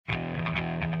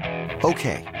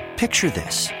Okay, picture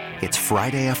this. It's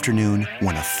Friday afternoon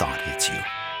when a thought hits you.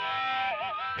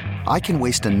 I can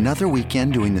waste another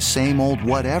weekend doing the same old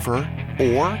whatever,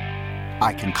 or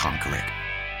I can conquer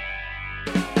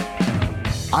it.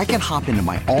 I can hop into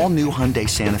my all-new Hyundai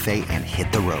Santa Fe and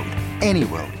hit the road. Any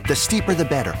road. The steeper, the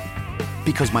better.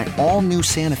 Because my all-new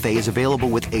Santa Fe is available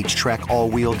with H-Track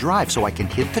all-wheel drive, so I can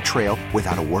hit the trail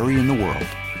without a worry in the world.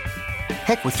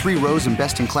 Heck, with 3 rows and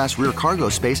best-in-class rear cargo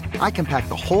space, I can pack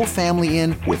the whole family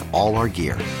in with all our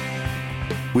gear.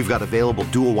 We've got available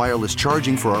dual wireless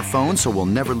charging for our phones, so we'll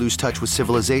never lose touch with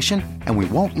civilization, and we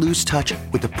won't lose touch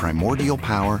with the primordial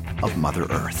power of Mother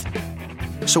Earth.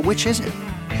 So which is it?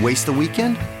 Waste the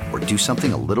weekend or do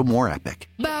something a little more epic?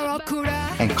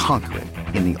 And conquer it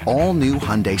in the all-new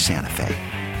Hyundai Santa Fe.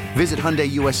 Visit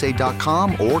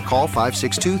HyundaiUSA.com or call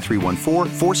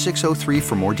 562-314-4603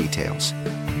 for more details.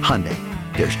 Hyundai,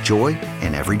 there's joy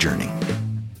in every journey.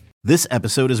 This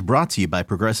episode is brought to you by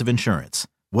Progressive Insurance.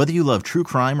 Whether you love true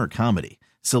crime or comedy,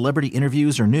 celebrity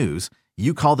interviews or news,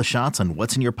 you call the shots on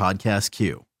what's in your podcast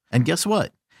queue. And guess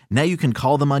what? Now you can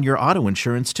call them on your auto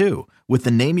insurance too with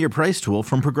the Name Your Price tool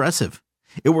from Progressive.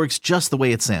 It works just the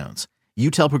way it sounds. You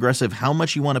tell Progressive how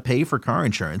much you want to pay for car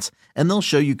insurance, and they'll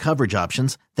show you coverage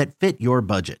options that fit your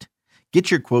budget. Get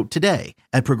your quote today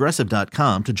at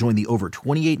Progressive.com to join the over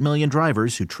 28 million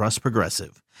drivers who trust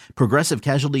Progressive. Progressive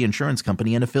Casualty Insurance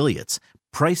Company and Affiliates.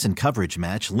 Price and coverage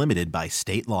match limited by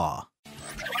state law.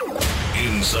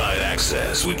 Inside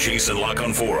Access with Jason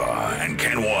LaConfora and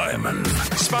Ken Wyman.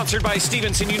 Sponsored by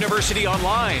Stevenson University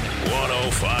Online.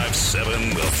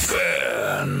 105.7 The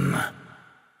Fan.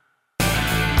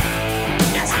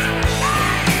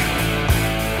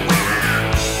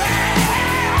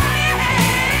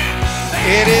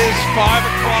 It is 5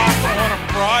 o'clock on a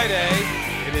Friday.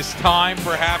 It is time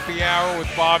for Happy Hour with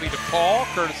Bobby DePaul,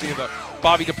 courtesy of the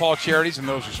Bobby DePaul Charities and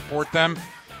those who support them.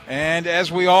 And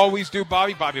as we always do,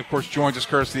 Bobby, of course, joins us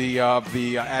courtesy of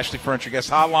the Ashley Furniture Guest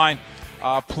Hotline.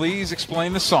 Please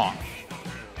explain the song.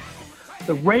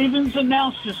 The Ravens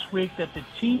announced this week that the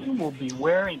team will be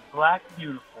wearing black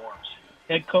uniforms.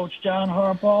 Head coach John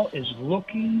Harbaugh is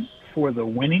looking for the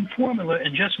winning formula,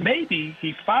 and just maybe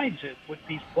he finds it with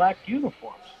these black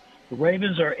uniforms. The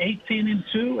Ravens are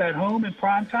 18-2 at home in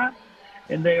primetime,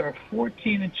 and they are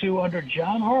 14-2 under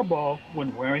John Harbaugh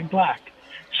when wearing black.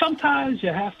 Sometimes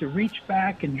you have to reach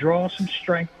back and draw some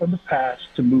strength from the past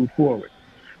to move forward.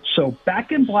 So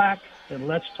back in black, and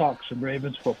let's talk some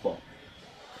Ravens football.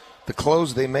 The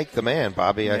clothes, they make the man,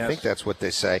 Bobby. Yes. I think that's what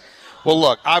they say. Well,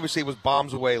 look, obviously it was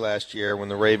bombs away last year when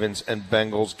the Ravens and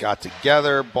Bengals got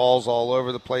together, balls all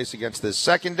over the place against this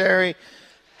secondary.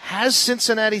 Has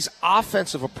Cincinnati's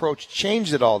offensive approach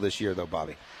changed at all this year, though,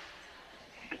 Bobby?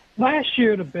 Last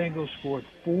year, the Bengals scored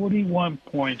 41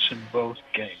 points in both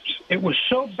games. It was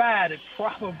so bad it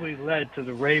probably led to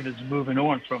the Ravens moving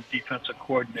on from defensive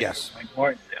coordinator Mike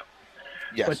Martindale.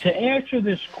 Yes. But to answer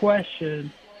this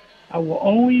question, I will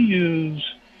only use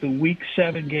the Week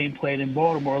 7 game played in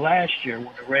Baltimore last year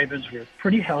when the Ravens were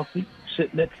pretty healthy,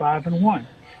 sitting at 5-1.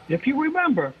 If you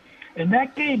remember, in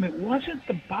that game, it wasn't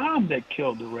the bomb that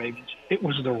killed the Ravens. It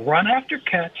was the run after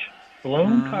catch,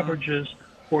 blown coverages,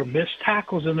 or missed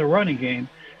tackles in the running game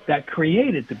that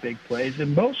created the big plays,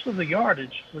 and most of the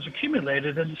yardage was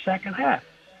accumulated in the second half.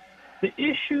 The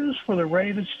issues for the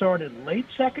Ravens started late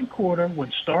second quarter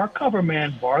when star cover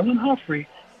man Marlon Humphrey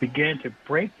began to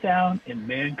break down in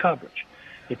man coverage.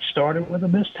 It started with a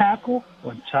missed tackle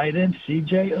on tight end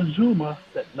C.J. Uzomah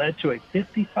that led to a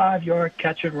 55-yard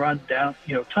catch and run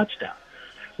touchdown.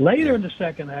 Later in the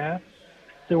second half,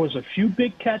 there was a few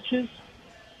big catches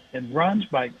and runs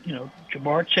by,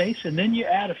 Jamar Chase, and then you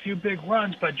add a few big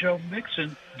runs by Joe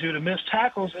Mixon due to missed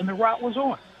tackles, and the route was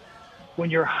on. When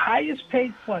your highest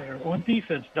paid player on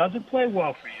defense doesn't play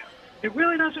well for you, it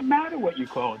really doesn't matter what you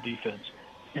call a defense.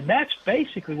 And that's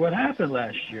basically what happened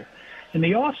last year. In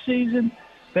the offseason,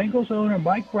 Bengals owner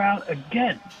Mike Brown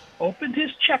again opened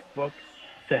his checkbook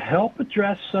to help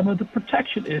address some of the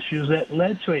protection issues that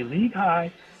led to a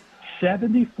league-high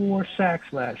 74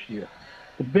 sacks last year.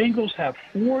 The Bengals have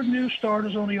 4 new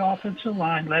starters on the offensive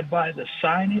line, led by the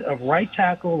signing of right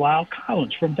tackle Lyle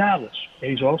Collins from Dallas.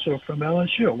 He's also from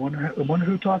LSU. I wonder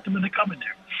who taught them into coming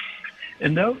there.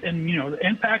 And the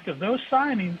impact of those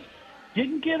signings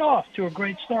didn't get off to a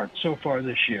great start so far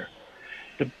this year.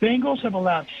 The Bengals have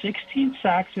allowed 16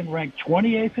 sacks and ranked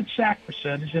 28th in sack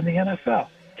percentage in the NFL.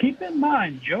 Keep in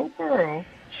mind, Joe Burrow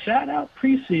sat out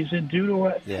preseason due to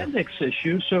an appendix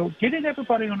issue, so getting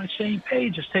everybody on the same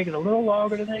page is taking a little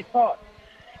longer than they thought.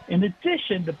 In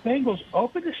addition, the Bengals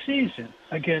opened the season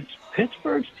against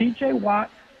Pittsburgh's T.J. Watt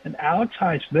and Alex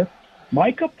Highsmith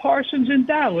Micah Parsons in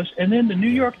Dallas, and then the New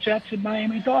York Jets and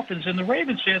Miami Dolphins. And the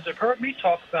Ravens fans have heard me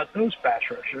talk about those pass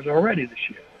rushers already this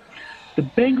year. The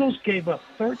Bengals gave up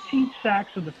 13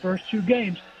 sacks in the first 2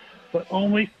 games, but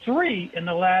only 3 in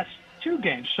the last 2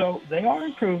 games. So they are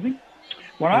improving.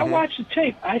 When I watch the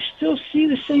tape, I still see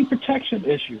the same protection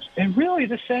issues and really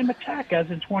the same attack as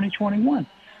in 2021.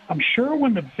 I'm sure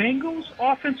when the Bengals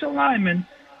offensive linemen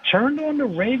turned on the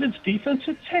Ravens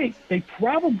defensive tape, they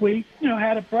probably,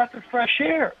 had a breath of fresh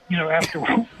air, after,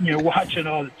 watching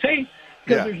all the tape,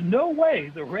 because there's no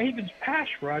way the Ravens pass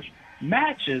rush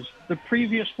matches the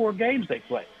previous 4 games they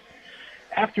played.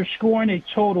 After scoring a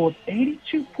total of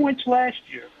 82 points last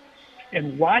year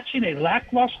and watching a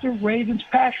lackluster Ravens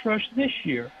pass rush this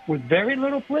year with very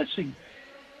little blitzing,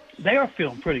 they are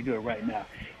feeling pretty good right now,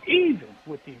 even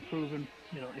with the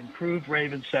improved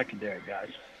Ravens secondary,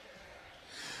 guys.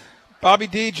 Bobby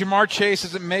D, Ja'Marr Chase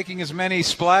isn't making as many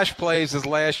splash plays as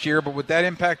last year, but would that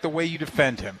impact the way you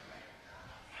defend him?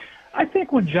 I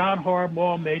think when John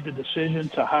Harbaugh made the decision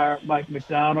to hire Mike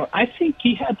Macdonald, I think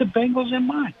he had the Bengals in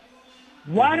mind.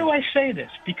 Why do I say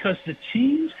this? Because the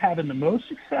teams having the most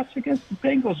success against the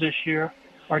Bengals this year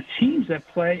are teams that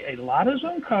play a lot of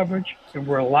zone coverage and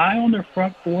rely on their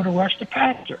front four to rush the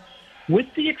passer.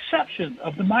 With the exception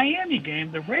of the Miami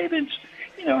game, the Ravens,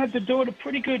 have been doing a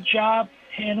pretty good job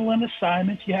handling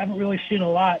assignments. You haven't really seen a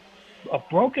lot of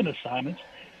broken assignments.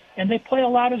 And they play a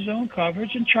lot of zone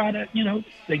coverage and try to,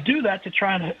 they do that to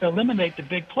try and eliminate the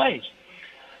big plays.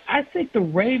 I think the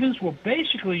Ravens will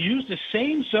basically use the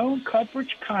same zone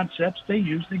coverage concepts they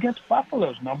used against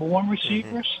Buffalo's number 1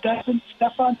 receiver,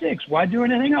 Stephon Diggs. Why do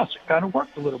anything else? It kind of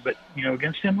worked a little bit,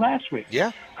 against him last week.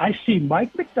 Yeah. I see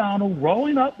Mike Macdonald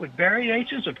rolling up with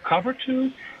variations of cover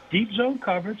 2, deep zone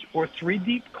coverage, or 3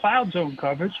 deep cloud zone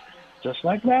coverage, just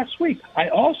like last week. I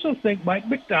also think Mike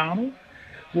Macdonald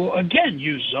will, again,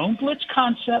 use zone blitz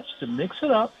concepts to mix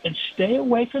it up and stay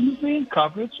away from the man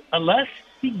coverage unless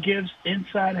he gives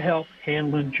inside help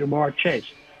handling Ja'Marr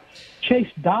Chase. Chase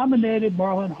dominated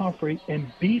Marlon Humphrey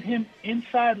and beat him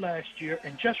inside last year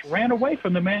and just ran away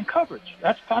from the man coverage.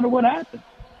 That's kind of what happened.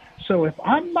 So if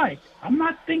I'm Mike, I'm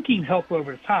not thinking help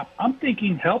over the top. I'm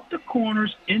thinking help the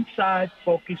corners inside,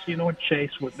 focusing on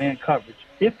Chase with man coverage,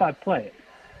 if I play it.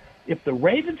 If the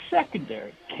Ravens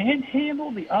secondary can't handle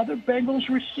the other Bengals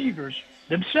receivers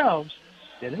themselves,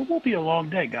 then it will be a long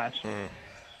day, guys.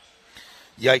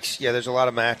 Yikes. Yeah, there's a lot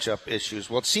of matchup issues.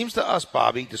 Well, it seems to us,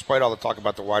 Bobby, despite all the talk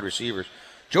about the wide receivers,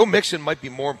 Joe Mixon might be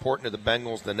more important to the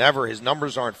Bengals than ever. His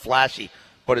numbers aren't flashy,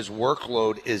 but his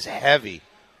workload is heavy.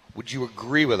 Would you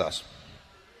agree with us?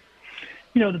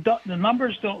 The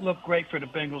numbers don't look great for the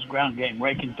Bengals ground game,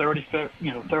 ranking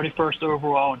 31st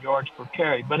overall in yards per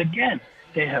carry. But again,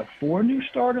 they have 4 new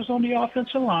starters on the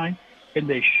offensive line, and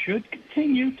they should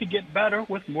continue to get better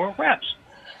with more reps.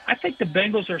 I think the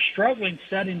Bengals are struggling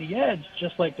setting the edge,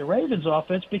 just like the Ravens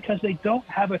offense, because they don't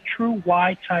have a true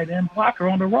wide tight end blocker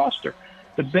on the roster.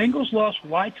 The Bengals lost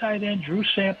wide tight end Drew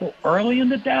Sample early in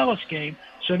the Dallas game,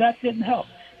 so that didn't help.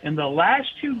 In the last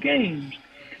 2 games,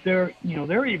 they're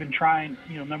even trying,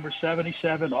 number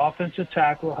 77 offensive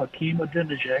tackle Hakeem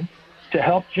Adeniji to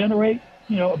help generate,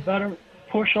 a better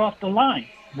push off the line.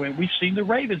 When we've seen the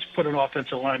Ravens put an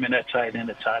offensive lineman at tight end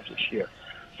at times this year.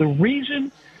 The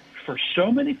reason for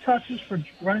so many touches for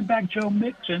running back Joe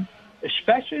Mixon,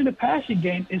 especially in the passing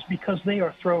game, is because they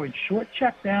are throwing short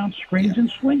check down screens and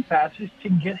swing passes to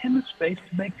get him in space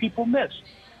to make people miss.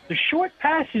 The short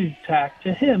passing attack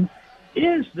to him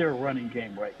is their running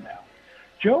game right now.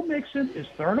 Joe Mixon is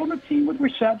 3rd on the team with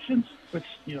receptions, with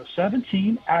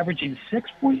 17, averaging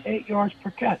 6.8 yards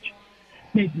per catch.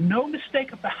 Make no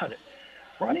mistake about it.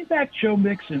 Running back Joe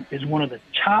Mixon is one of the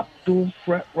top dual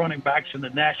threat running backs in the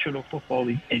National Football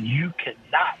League, and you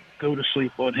cannot go to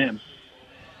sleep on him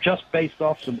just based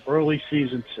off some early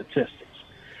season statistics.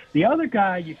 The other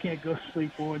guy you can't go to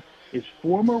sleep on is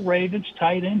former Ravens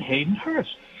tight end Hayden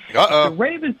Hurst. The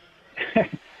Ravens,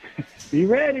 be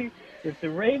ready. If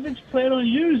the Ravens plan on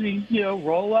using,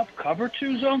 roll-up cover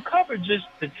 2 zone coverages,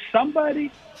 then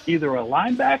somebody, either a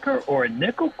linebacker or a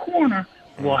nickel corner,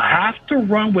 will have to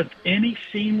run with any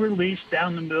seam release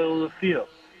down the middle of the field.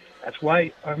 That's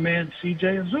why our man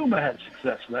C.J. Uzomah had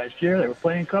success last year. They were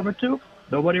playing cover 2.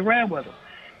 Nobody ran with him.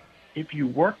 If you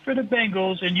work for the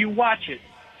Bengals and you watch it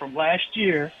from last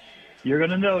year, you're going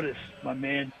to notice my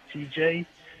man C.J.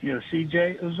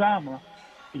 Uzomah,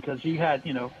 because he had,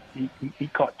 he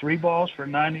caught 3 balls for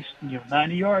 90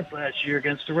 yards last year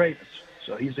against the Ravens.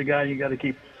 So he's the guy you got to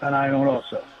keep an eye on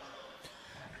also.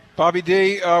 Bobby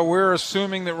D, we're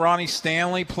assuming that Ronnie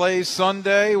Stanley plays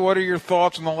Sunday. What are your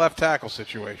thoughts on the left tackle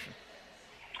situation?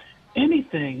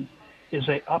 Anything is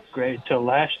an upgrade to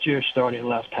last year's starting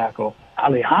left tackle,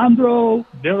 Alejandro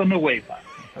Villanueva.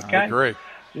 Okay? I agree.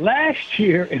 Last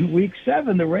year in Week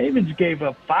 7, the Ravens gave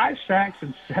up 5 sacks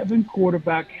and 7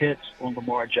 quarterback hits on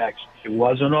Lamar Jackson. It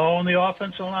wasn't all on the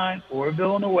offensive line or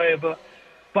Villanueva,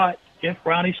 but if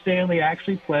Ronnie Stanley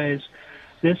actually plays,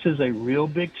 this is a real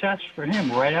big test for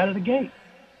him right out of the gate.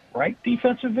 Right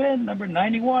defensive end, number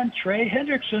 91, Trey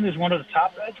Hendrickson, is one of the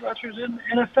top edge rushers in the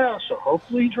NFL, so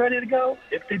hopefully he's ready to go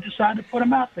if they decide to put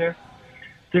him out there.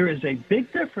 There is a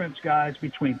big difference, guys,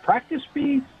 between practice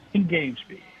speed and game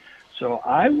speed. So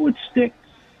I would stick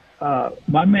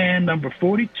my man, number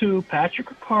 42, Patrick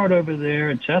Ricard, over there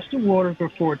and test the water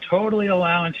before totally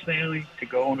allowing Stanley to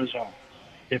go on his own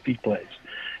if he plays.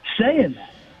 Saying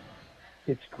that,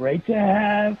 it's great to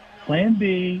have Plan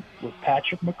B with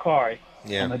Patrick McCarry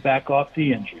coming back off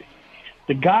the injury.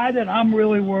 The guy that I'm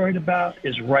really worried about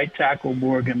is right tackle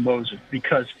Morgan Moses,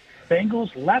 because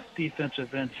Bengals left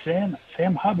defensive end Sam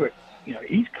Hubbard,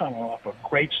 he's coming off a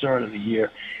great start of the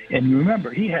year. And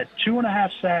remember, he had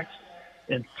 2.5 sacks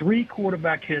and 3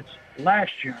 quarterback hits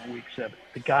last year in Week 7.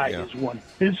 The guy is one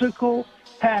physical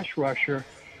pass rusher,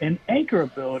 and anchor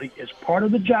ability is part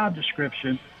of the job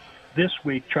description this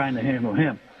week, trying to handle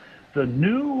him. The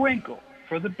new wrinkle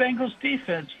for the Bengals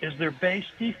defense is their base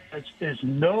defense is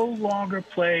no longer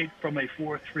played from a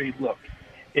 4-3 look.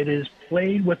 It is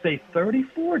played with a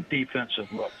 34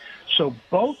 defensive look. So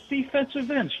both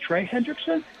defensive ends, Trey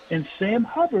Hendrickson and Sam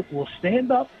Hubbard, will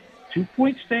stand up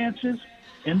 2-point stances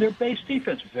in their base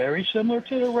defense, very similar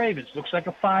to the Ravens. Looks like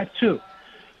a 5-2.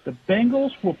 The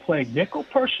Bengals will play nickel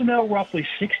personnel roughly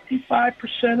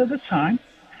 65% of the time.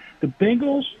 The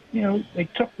Bengals,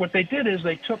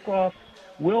 they took off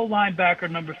Will linebacker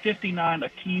number 59,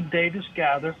 Akeem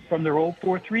Davis-Gather, from their old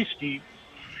 4-3 scheme,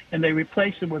 and they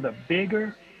replaced him with a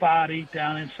bigger body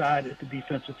down inside at the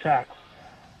defensive tackle.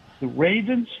 The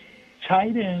Ravens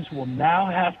tight ends will now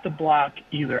have to block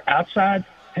either outside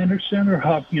Henderson or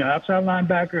outside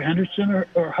linebacker Henderson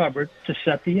or Hubbard to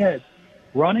set the edge.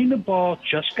 Running the ball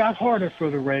just got harder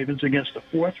for the Ravens against the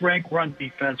 4th-ranked run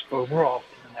defense overall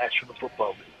in the National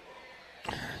Football League.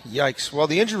 Yikes. Well,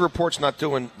 the injury report's not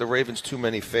doing the Ravens too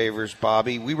many favors,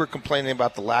 Bobby. We were complaining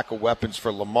about the lack of weapons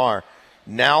for Lamar.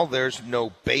 Now there's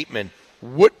no Bateman.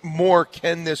 What more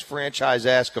can this franchise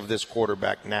ask of this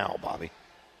quarterback now, Bobby?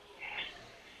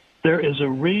 There is a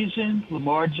reason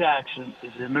Lamar Jackson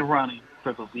is in the running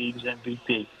for the league's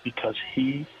MVP, because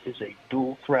he is a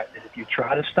dual threat. And if you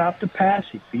try to stop the pass,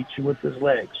 he beats you with his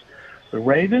legs. The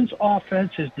Ravens'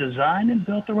 offense is designed and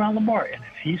built around Lamar, and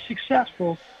if he's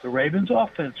successful, the Ravens'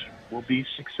 offense will be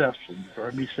successful. You've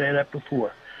heard me say that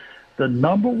before. The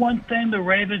number one thing the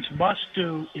Ravens must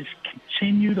do is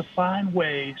continue to find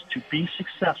ways to be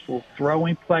successful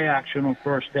throwing play action on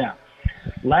first down.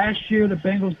 Last year, the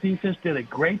Bengals defense did a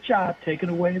great job taking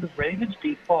away the Ravens'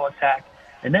 deep ball attack,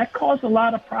 and that caused a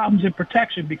lot of problems in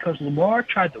protection because Lamar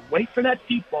tried to wait for that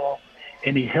deep ball,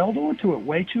 and he held on to it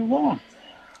way too long.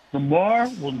 Lamar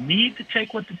will need to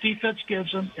take what the defense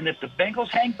gives him, and if the Bengals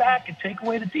hang back and take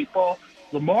away the deep ball,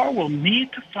 Lamar will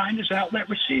need to find his outlet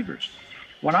receivers.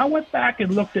 When I went back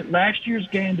and looked at last year's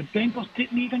game, the Bengals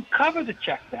didn't even cover the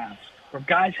checkdowns or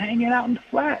guys hanging out in the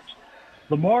flats.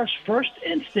 Lamar's first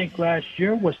instinct last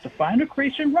year was to find a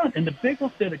crease and run, and the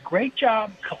Bengals did a great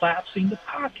job collapsing the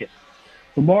pocket.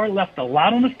 Lamar left a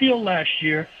lot on the field last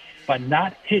year by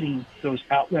not hitting those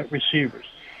outlet receivers.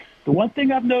 The one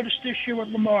thing I've noticed this year with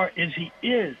Lamar is he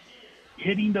is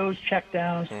hitting those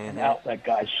checkdowns and outlet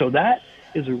guys. So that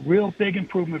is a real big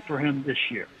improvement for him this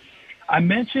year. I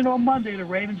mentioned on Monday the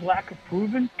Ravens' lack of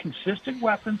proven, consistent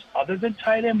weapons other than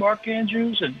tight end Mark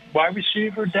Andrews and wide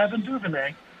receiver Devin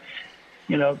Duvernay.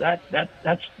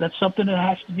 That's something that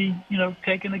has to be,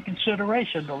 taken into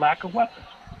consideration, the lack of weapons.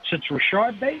 Since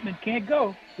Rashard Bateman can't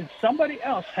go, then somebody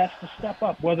else has to step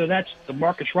up, whether that's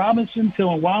DeMarcus Robinson,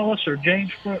 Dylan Wallace, or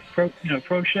James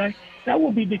Prochet. That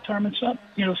will be determined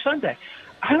Sunday.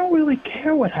 I don't really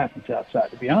care what happens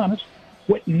outside, to be honest.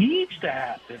 What needs to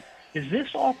happen is this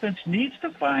offense needs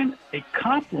to find a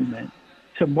complement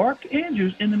to Mark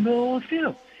Andrews in the middle of the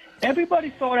field. Everybody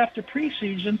thought after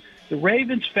preseason the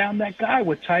Ravens found that guy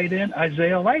with tight end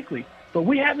Isaiah Likely, but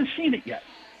we haven't seen it yet.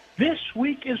 This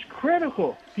week is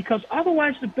critical because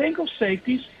otherwise the Bengals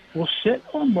safeties will sit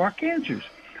on Mark Andrews.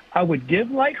 I would give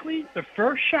Likely the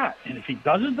first shot, and if he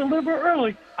doesn't deliver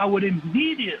early, I would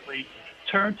immediately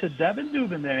turn to Devin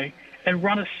Duvernay and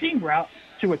run a seam route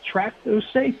to attract those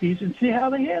safeties and see how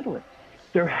they handle it.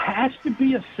 There has to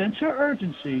be a sense of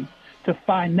urgency to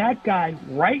find that guy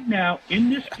right now in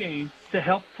this game to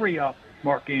help free up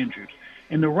Mark Andrews.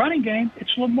 In the running game,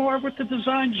 it's Lamar with the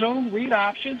design zone read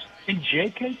options and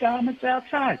J.K. Dobbins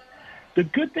outside. The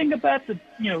good thing about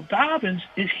Dobbins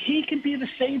is he can be the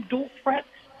same dual threat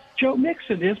Joe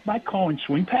Mixon is by calling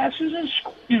swing passes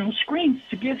and screens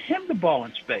to get him the ball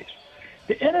in space.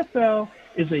 The NFL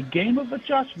is a game of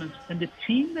adjustments, and the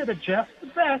team that adjusts the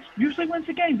best usually wins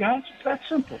the game, guys. It's that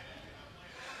simple.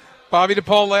 Bobby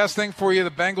DePaul, last thing for you. The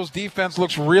Bengals defense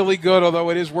looks really good, although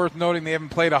it is worth noting they haven't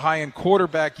played a high-end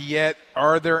quarterback yet.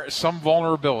 Are there some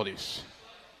vulnerabilities?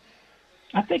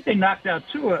 I think they knocked out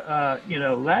Tua,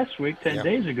 last week, 10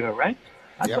 days ago, right?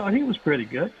 I thought he was pretty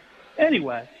good.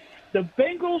 Anyway, the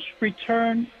Bengals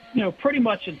return, pretty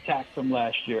much intact from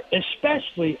last year,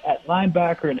 especially at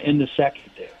linebacker and in the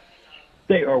secondary.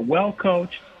 They are well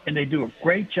coached, and they do a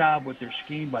great job with their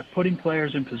scheme by putting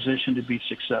players in position to be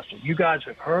successful. You guys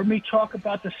have heard me talk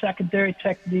about the secondary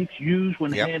techniques used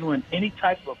when handling any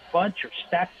type of bunch or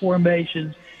stack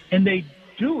formations, and they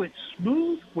do it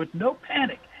smooth with no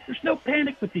panic. There's no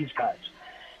panic with these guys.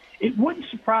 It wouldn't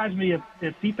surprise me if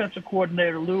defensive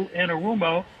coordinator Lou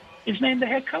Anarumo is named the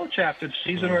head coach after the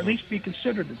season, or at least be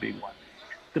considered to be one.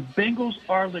 The Bengals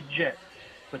are legit,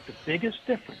 but the biggest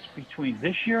difference between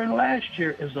this year and last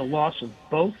year is the loss of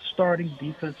both starting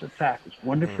defensive tackles.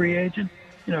 One to free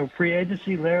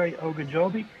agency, Larry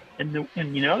Ogunjobi, and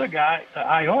the other guy,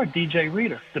 IR, DJ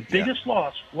Reader. The biggest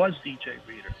loss was DJ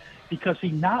Reader, because he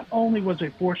not only was a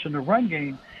force in the run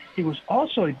game, he was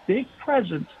also a big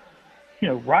presence,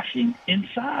 rushing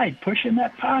inside, pushing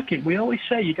that pocket. We always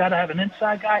say you got to have an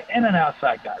inside guy and an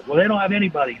outside guy. Well, they don't have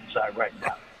anybody inside right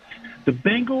now. The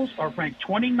Bengals are ranked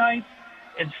 29th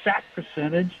in sack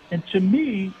percentage, and to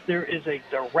me, there is a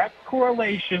direct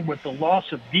correlation with the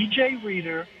loss of DJ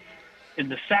Reader in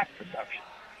the sack production.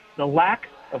 The lack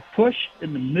of push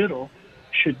in the middle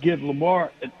should give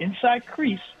Lamar an inside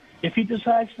crease if he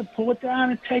decides to pull it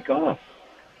down and take off.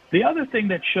 The other thing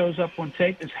that shows up on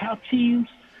tape is how teams,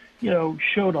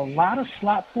 showed a lot of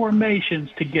slot formations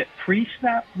to get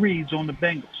pre-snap reads on the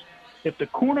Bengals. If the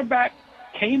cornerback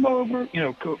came over,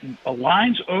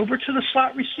 aligns over to the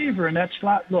slot receiver in that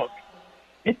slot look,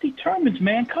 it determines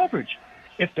man coverage.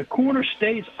 If the corner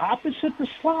stays opposite the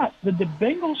slot, then the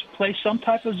Bengals play some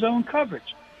type of zone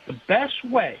coverage. The best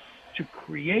way to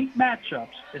create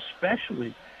matchups,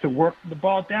 especially to work the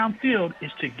ball downfield,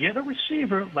 is to get a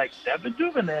receiver like Devin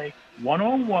Duvernay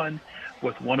one-on-one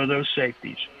with one of those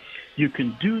safeties. You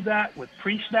can do that with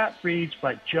pre-snap reads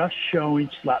by just showing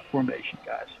slot formation,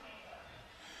 guys.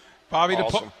 Bobby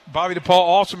DePaul,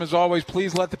 awesome as always.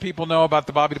 Please let the people know about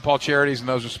the Bobby DePaul charities and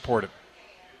those who support it.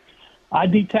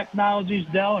 ID Technologies,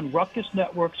 Dell, and Ruckus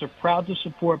Networks are proud to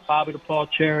support Bobby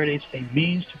DePaul charities, a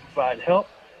means to provide help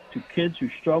to kids who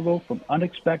struggle from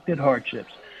unexpected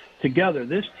hardships. Together,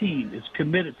 this team is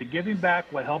committed to giving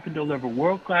back while helping deliver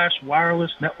world-class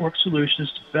wireless network solutions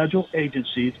to federal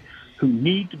agencies who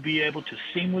need to be able to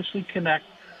seamlessly connect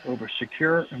over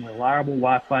secure and reliable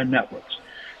Wi-Fi networks.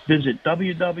 Visit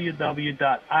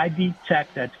www.idtech,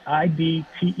 that's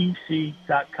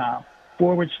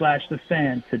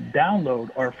idtech.com/thefan to download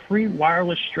our free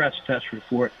wireless stress test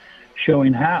report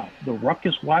showing how the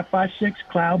Ruckus Wi-Fi 6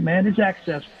 cloud managed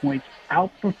access points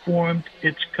outperformed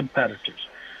its competitors.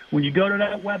 When you go to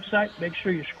that website, make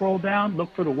sure you scroll down,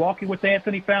 look for the Walking with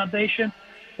Anthony Foundation.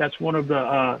 That's one of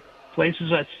the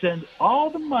places I send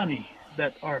all the money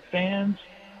that our fans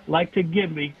like to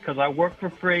give me, because I work for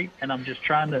free and I'm just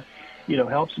trying to,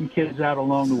 help some kids out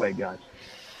along the way, guys.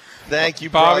 Thank you,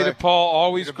 Bobby brother. DePaul,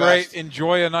 always great. Best.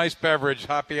 Enjoy a nice beverage.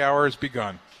 Happy hour has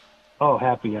begun. Oh,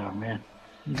 happy hour, man.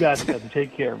 You guys got to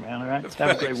take care, man, all right?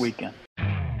 Have a great weekend.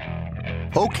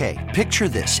 Okay, picture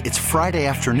this. It's Friday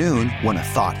afternoon when a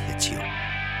thought hits you.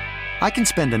 I can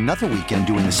spend another weekend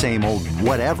doing the same old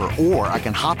whatever, or I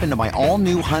can hop into my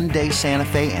all-new Hyundai Santa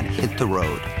Fe and hit the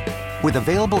road. With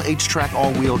available H-Track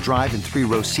all-wheel drive and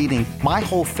 3-row seating, my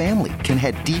whole family can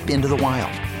head deep into the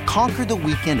wild. Conquer the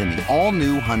weekend in the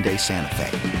all-new Hyundai Santa Fe.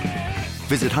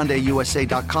 Visit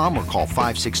HyundaiUSA.com or call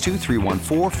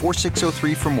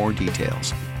 562-314-4603 for more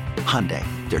details. Hyundai,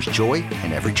 there's joy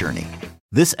in every journey.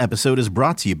 This episode is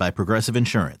brought to you by Progressive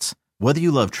Insurance. Whether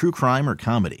you love true crime or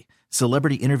comedy,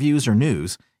 celebrity interviews or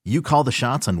news, you call the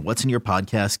shots on what's in your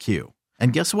podcast queue.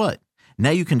 And guess what? Now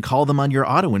you can call them on your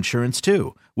auto insurance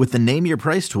too with the Name Your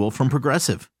Price tool from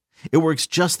Progressive. It works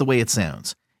just the way it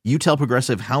sounds. You tell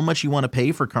Progressive how much you want to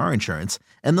pay for car insurance,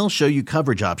 and they'll show you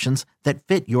coverage options that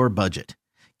fit your budget.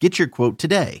 Get your quote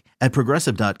today at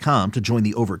Progressive.com to join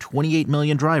the over 28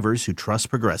 million drivers who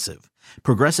trust Progressive.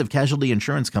 Progressive Casualty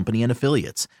Insurance Company and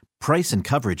Affiliates. Price and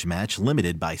coverage match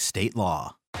limited by state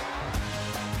law.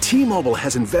 T-Mobile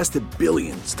has invested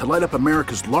billions to light up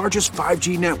America's largest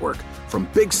 5G network, from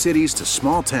big cities to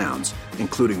small towns,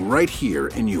 including right here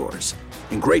in yours.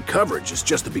 And great coverage is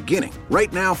just the beginning.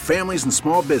 Right now, families and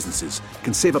small businesses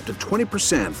can save up to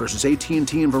 20% versus AT&T and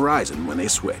Verizon when they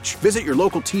switch. Visit your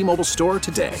local T-Mobile store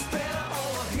today.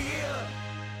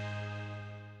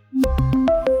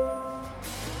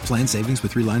 Plan savings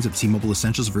with 3 lines of T-Mobile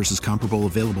Essentials versus comparable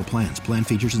available plans. Plan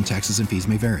features and taxes and fees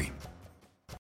may vary.